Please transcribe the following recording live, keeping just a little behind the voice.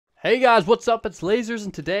Hey guys, what's up? It's Lasers,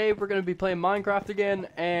 and today we're going to be playing Minecraft again,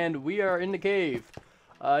 and we are in the cave.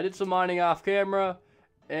 I did some mining off camera,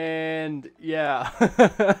 and yeah,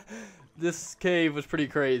 this cave was pretty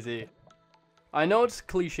crazy. I know it's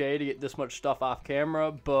cliche to get this much stuff off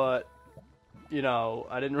camera, but, you know,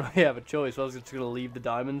 I didn't really have a choice, so I was just going to leave the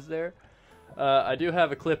diamonds there. I do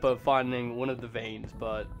have a clip of finding one of the veins,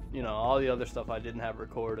 but, you know, all the other stuff I didn't have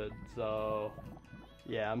recorded, so,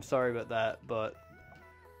 yeah, I'm sorry about that, but...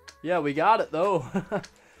 yeah, we got it though.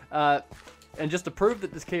 And just to prove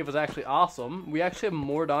that this cave was actually awesome, we actually have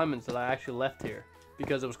more diamonds that I actually left here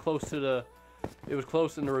because it was close to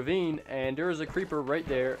close in the ravine, and there is a creeper right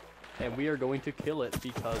there, and we are going to kill it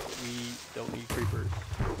because we don't need creepers.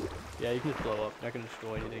 Yeah, you can just blow up. Not gonna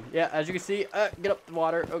destroy anything. Yeah, as you can see, get up the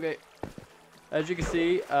water. Okay. As you can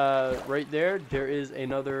see, right there is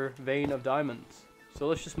another vein of diamonds. So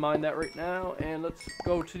let's just mine that right now, and let's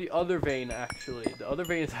go to the other vein, actually. The other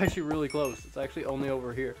vein is actually really close. It's actually only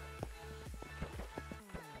over here.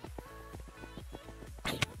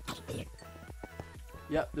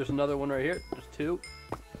 Yep, there's another one right here. There's two.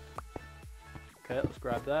 Okay, let's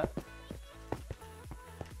grab that.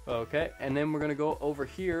 Okay, and then we're going to go over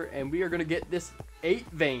here, and we are going to get this 8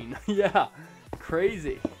 vein. Yeah,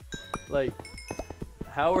 crazy. Like,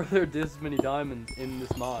 how are there this many diamonds in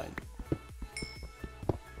this mine?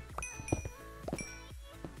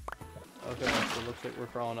 Okay, so it looks like we're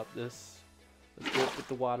crawling up this. Let's go up with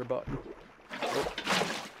the water button. Oh.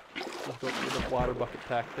 Let's go up with the water bucket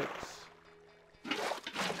tactics.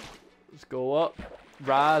 Let's go up.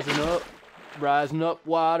 Rising up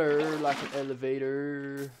water like an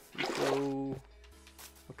elevator. Let's go.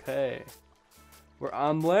 Okay. We're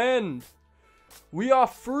on land. We are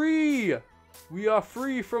free. We are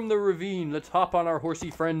free from the ravine. Let's hop on our horsey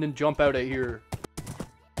friend and jump out of here.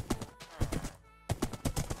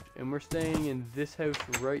 And we're staying in this house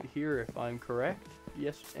right here, if I'm correct.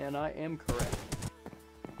 Yes, and I am correct.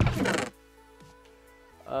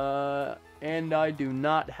 And I do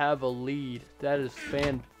not have a lead. That is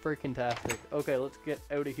fan-freaking-tastic. Okay, let's get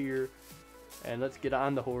out of here. And let's get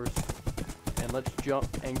on the horse. And let's jump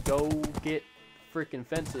and go get freaking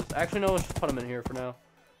fences. Actually, no, let's just put them in here for now.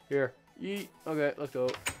 Here. Yeet. Okay, let's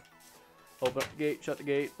go. Open up the gate, shut the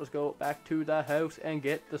gate. Let's go back to the house and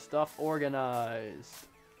get the stuff organized.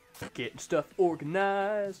 Getting stuff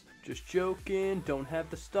organized. Just joking. Don't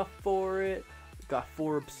have the stuff for it. Got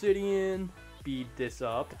 4 obsidian. Speed this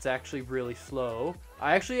up. It's actually really slow.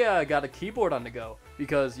 I actually got a keyboard on the go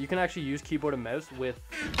because you can actually use keyboard and mouse with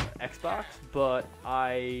Xbox, but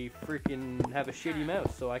I freaking have a shitty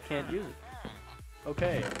mouse, so I can't use it.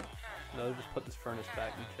 Okay. No, just put this furnace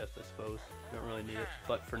back in the chest, I suppose. Don't really need it.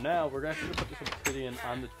 But for now, we're actually going to put this obsidian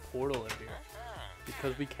on the portal in here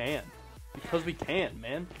because we can. Because we can,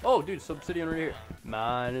 man. Oh, dude, it's obsidian right here.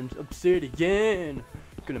 Mining obsidian.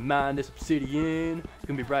 Gonna mine this obsidian. It's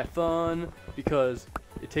gonna be right fun because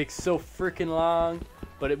it takes so freaking long,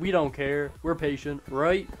 but we don't care. We're patient,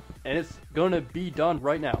 right? And it's gonna be done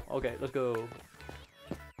right now. Okay, let's go.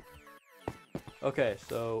 Okay,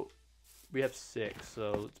 so we have 6,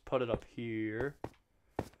 so let's put it up here.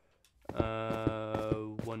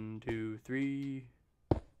 1, 2, 3,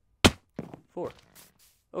 4.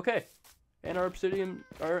 Okay. And our obsidian,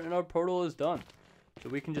 and our portal is done. So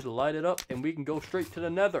we can just light it up and we can go straight to the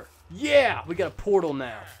Nether. Yeah! We got a portal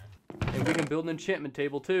now. And we can build an enchantment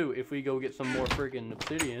table too if we go get some more friggin'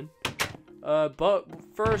 obsidian. But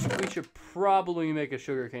first we should probably make a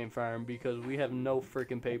sugarcane farm because we have no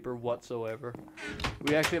freaking paper whatsoever.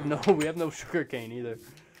 We actually have no sugarcane either.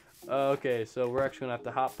 Okay, so we're actually gonna have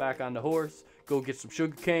to hop back on the horse, go get some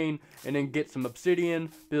sugarcane, and then get some obsidian,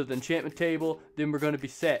 build an enchantment table, then we're gonna be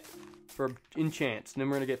set for enchants. And then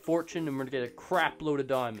we're gonna get fortune, and we're gonna get a crap load of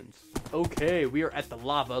diamonds. Okay, we are at the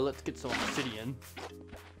lava. Let's get some obsidian.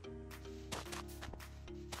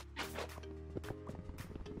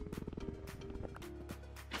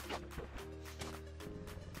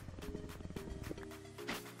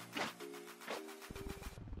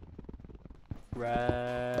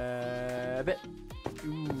 Grab it.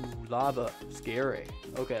 Ooh, lava. Scary.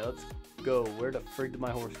 Okay, let's go. Where the frig did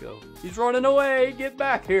my horse go? He's running away. Get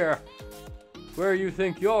back here. Where you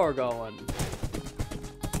think you're going?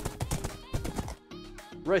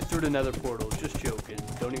 Right through the Nether portal. Just joking.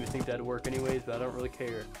 Don't even think that'd work anyways, but I don't really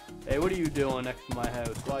care. Hey, what are you doing next to my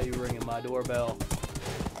house? Why are you ringing my doorbell?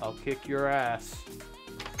 I'll kick your ass.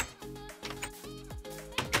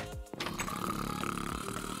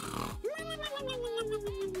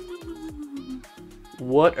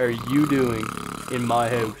 What are you doing in my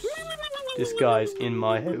house? This guy's in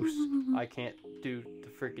my house. I can't do the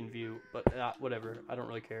freaking view, but whatever. I don't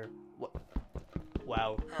really care. What?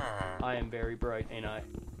 Wow. I am very bright, ain't I?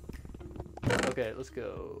 Okay, let's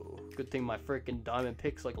go. Good thing my freaking diamond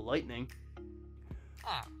picks like lightning.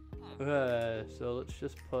 Okay, so let's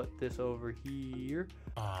just put this over here.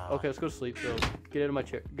 Okay, let's go to sleep. So get out of my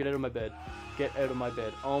chair. Get out of my bed. Get out of my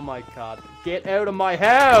bed. Oh my god. Get out of my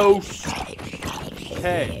house!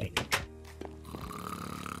 Hey.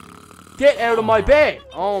 Get out of my bed!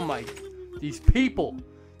 Oh my. These people.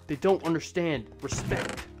 They don't understand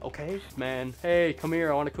respect. Okay, man. Hey, come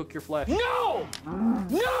here. I want to cook your flesh. No!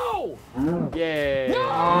 No! Yeah.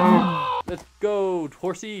 No! Let's go,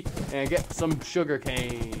 horsey, and get some sugar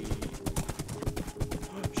cane.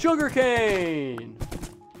 Sugar cane.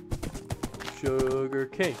 Sugar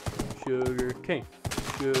cane. Sugar cane.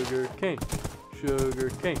 Sugar cane. Sugar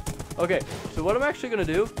cane. Okay, so what I'm actually gonna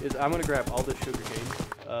do is I'm gonna grab all this sugar cane.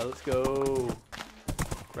 Let's go.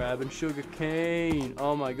 Grabbing sugar cane.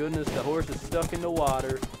 Oh my goodness, the horse is stuck in the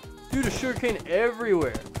water. Dude, there's sugar cane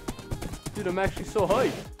everywhere. Dude, I'm actually so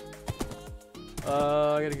hyped.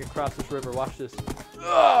 I gotta get across this river. Watch this.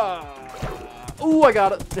 Ooh, I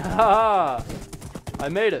got it. I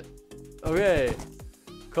made it. Okay.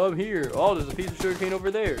 Come here. Oh, there's a piece of sugar cane over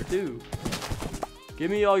there, too. Give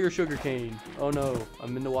me all your sugar cane. Oh no,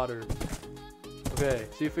 I'm in the water. Okay,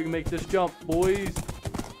 see if we can make this jump, boys.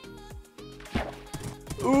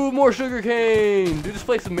 Ooh, more sugar cane. Dude, this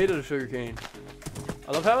place is made out of sugar cane.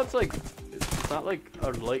 I love how it's like, it's not like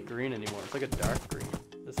a light green anymore. It's like a dark green.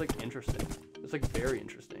 It's like interesting. It's like very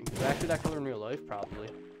interesting. Is it actually that color in real life? Probably.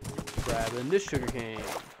 Grabbing this sugar cane.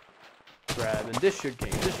 Grabbing this sugar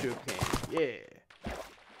cane. This sugar cane. Yeah.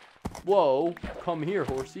 Whoa. Come here,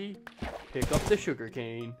 horsey. Pick up the sugar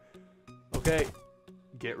cane. Okay.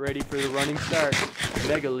 Get ready for the running start.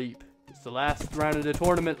 Mega leap. It's the last round of the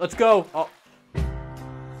tournament. Let's go. Oh.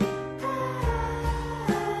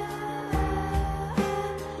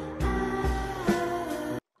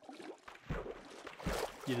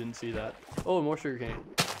 You didn't see that. Oh, more sugar cane.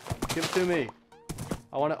 Give it to me.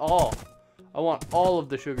 I want it all. I want all of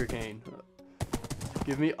the sugar cane.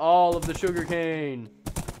 Give me all of the sugar cane.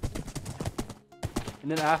 And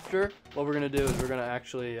then after, what we're going to do is we're going to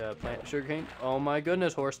actually plant sugar cane. Oh my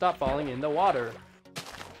goodness, horse, stop falling in the water.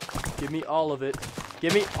 Give me all of it.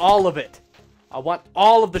 Give me all of it. I want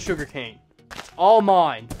all of the sugar cane. It's all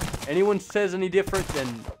mine. Anyone says any different,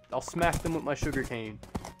 then I'll smack them with my sugar cane.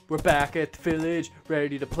 We're back at the village,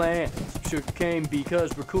 ready to plant some sugar cane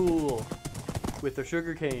because we're cool with our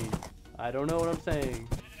sugar cane. I don't know what I'm saying.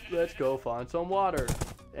 Let's go find some water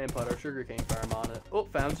and put our sugar cane farm on it. Oh,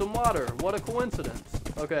 found some water. What a coincidence.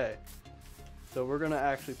 Okay, so we're gonna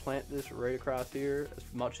actually plant this right across here as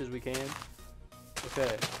much as we can.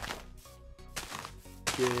 Okay,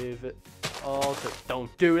 give it all to.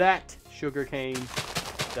 Don't do that, sugar cane.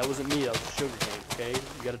 That wasn't me. That was sugar cane. Okay,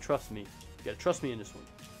 you gotta trust me. You gotta trust me in this one.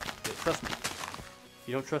 Yeah, trust me. If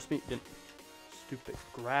you don't trust me, then stupid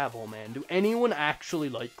gravel, man. Do anyone actually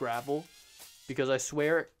like gravel? Because I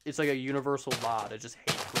swear it's like a universal law. I just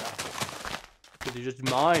hate gravel. Because you're just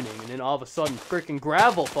mining, and then all of a sudden, freaking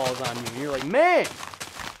gravel falls on you, and you're like, man,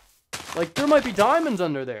 like there might be diamonds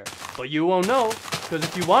under there, but you won't know. Because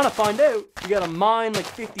if you want to find out, you gotta mine like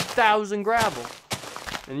 50,000 gravel,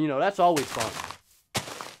 and you know that's always fun.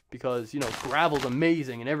 Because you know gravel's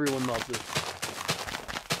amazing, and everyone loves it.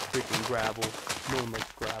 Freaking gravel. No one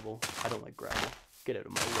likes gravel. I don't like gravel. Get out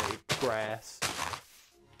of my way, grass.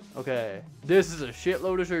 Okay, this is a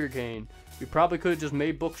shitload of sugarcane. We probably could have just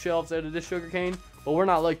made bookshelves out of this sugarcane, but we're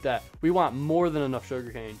not like that. We want more than enough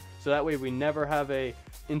sugarcane, so that way we never have a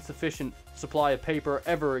insufficient supply of paper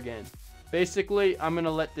ever again. Basically, I'm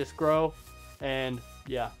gonna let this grow, and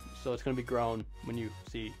yeah, so it's gonna be grown when you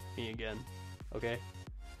see me again. Okay?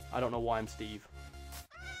 I don't know why I'm Steve.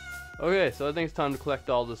 Okay, so I think it's time to collect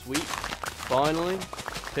all this wheat. Finally,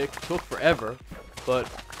 took forever, but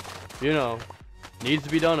you know, needs to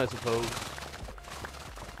be done, I suppose.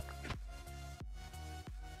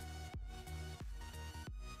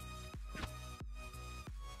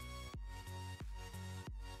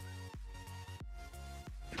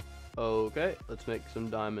 Okay, let's make some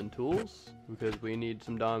diamond tools because we need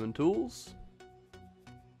some diamond tools.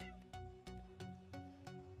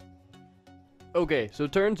 Okay, so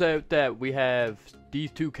it turns out that we have these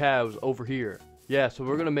two cows over here. Yeah, so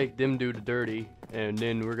we're gonna make them do the dirty, and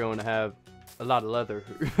then we're going to have a lot of leather.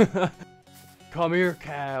 Come here,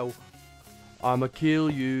 cow. I'ma kill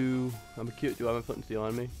you. I'ma kill. Do I have a flint and steel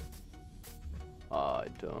on me? I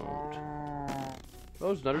don't. Oh,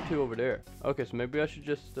 there's another two over there. Okay, so maybe I should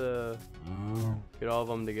just get all of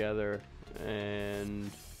them together, and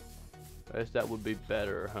I guess that would be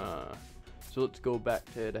better, huh? So let's go back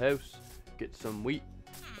to the house, get some wheat,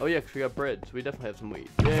 Oh yeah, 'cause we got bread, so we definitely have some wheat.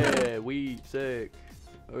 Yeah, wheat, sick.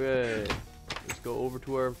 Okay, let's go over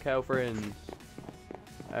to our cow friends.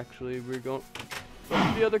 Actually, we're going...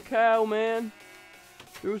 Where's the other cow, man?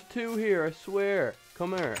 There was 2 here, I swear.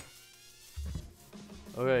 Come here.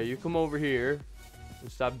 Okay, you come over here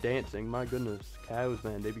and stop dancing. My goodness, cows,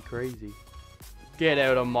 man, they be crazy. Get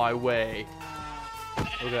out of my way.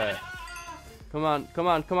 Okay. Come on, come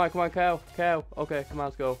on, come on, come on, cow, cow. Okay, come on,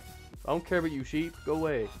 let's go. I don't care about you, sheep. Go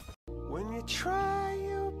away. When you try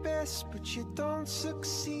your best, but you don't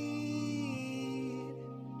succeed.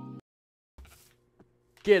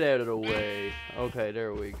 Get out of the way. Okay,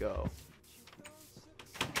 there we go.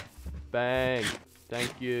 Bang.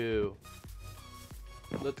 Thank you.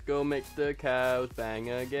 Let's go make the cows bang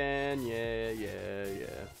again. Yeah, yeah,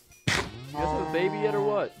 yeah. You guys have a baby yet or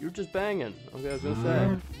what? You're just banging. Okay, I was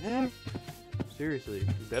gonna say. Seriously,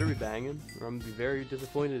 you better be banging, or I'm gonna be very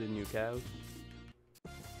disappointed in you, cows.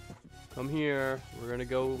 Come here. We're gonna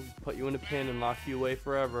go put you in a pen and lock you away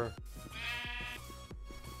forever.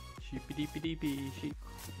 Sheepy deepy deepy. Sheep.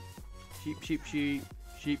 Sheep, sheep, sheep.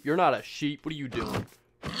 Sheep. You're not a sheep. What are you doing?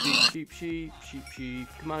 Sheep, sheep, sheep, sheep, sheep.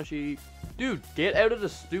 Come on, sheep. Dude, get out of the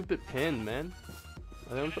stupid pen, man.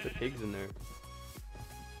 I don't put the pigs in there.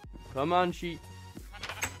 Come on, sheep.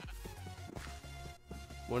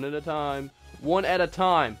 One at a time. One at a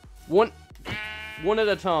time. One at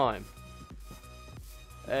a time.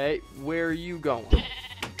 Hey, where are you going?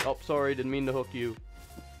 Oh, sorry, didn't mean to hook you.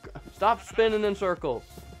 Stop spinning in circles.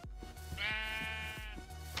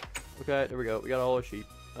 Okay, there we go. We got all our sheep.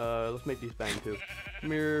 Let's make these bang too.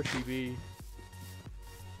 Come here, sheepy.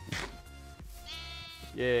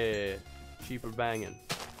 Yeah, sheep are banging.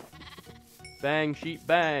 Bang, sheep,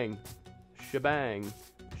 bang. Shebang.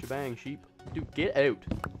 Shebang, sheep. Dude, get out.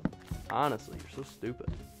 Honestly, you're so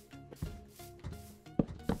stupid.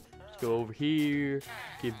 Let's go over here.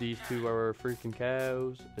 Give these to our freaking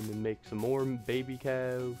cows. And then make some more baby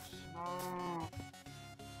cows.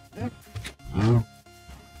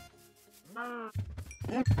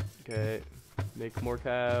 Okay. Make more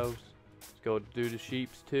cows. Let's go do the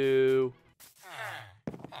sheeps too.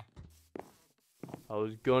 I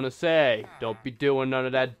was gonna say, don't be doing none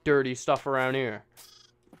of that dirty stuff around here.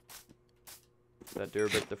 That they're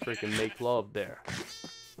about to freaking make love there.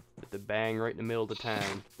 At the bang right in the middle of the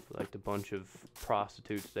town. Like the bunch of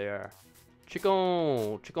prostitutes they are.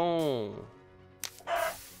 Chicken! Chicken!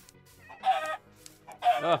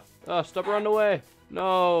 Stop running away!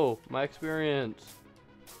 No! My experience.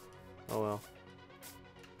 Oh well.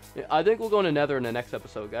 Yeah, I think we'll go into Nether in the next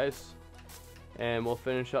episode, guys. And we'll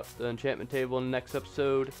finish up the enchantment table in the next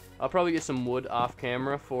episode. I'll probably get some wood off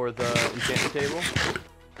camera for the enchantment table.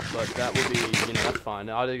 But that will be, you know, that's fine.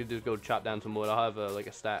 All I need to do is go chop down some wood. I'll have like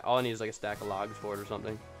a stack. All I need is like a stack of logs for it or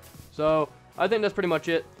something. So, I think that's pretty much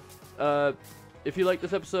it. If you like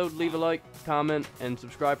this episode, leave a like, comment, and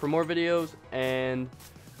subscribe for more videos. And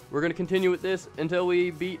we're going to continue with this until we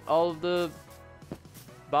beat all of the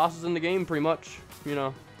bosses in the game, pretty much. You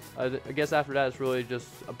know, I guess after that, it's really just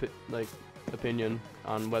opinion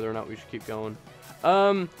on whether or not we should keep going.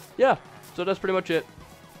 Yeah, so that's pretty much it.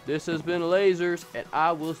 This has been Lasers, and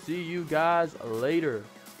I will see you guys later.